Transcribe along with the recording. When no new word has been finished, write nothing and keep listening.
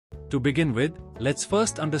To begin with, let's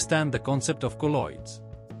first understand the concept of colloids.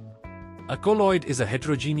 A colloid is a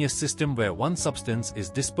heterogeneous system where one substance is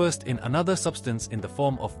dispersed in another substance in the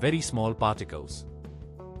form of very small particles.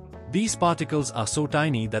 These particles are so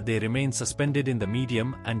tiny that they remain suspended in the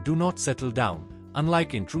medium and do not settle down,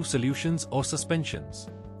 unlike in true solutions or suspensions.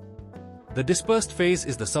 The dispersed phase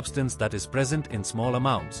is the substance that is present in small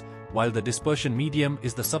amounts, while the dispersion medium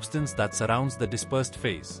is the substance that surrounds the dispersed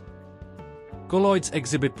phase. Colloids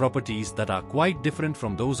exhibit properties that are quite different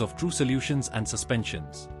from those of true solutions and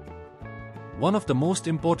suspensions. One of the most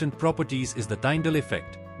important properties is the Tyndall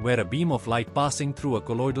effect, where a beam of light passing through a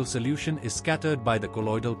colloidal solution is scattered by the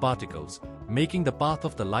colloidal particles, making the path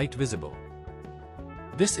of the light visible.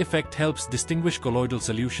 This effect helps distinguish colloidal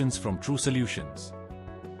solutions from true solutions.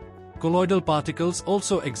 Colloidal particles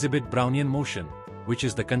also exhibit Brownian motion, which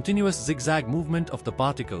is the continuous zigzag movement of the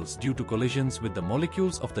particles due to collisions with the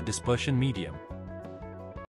molecules of the dispersion medium.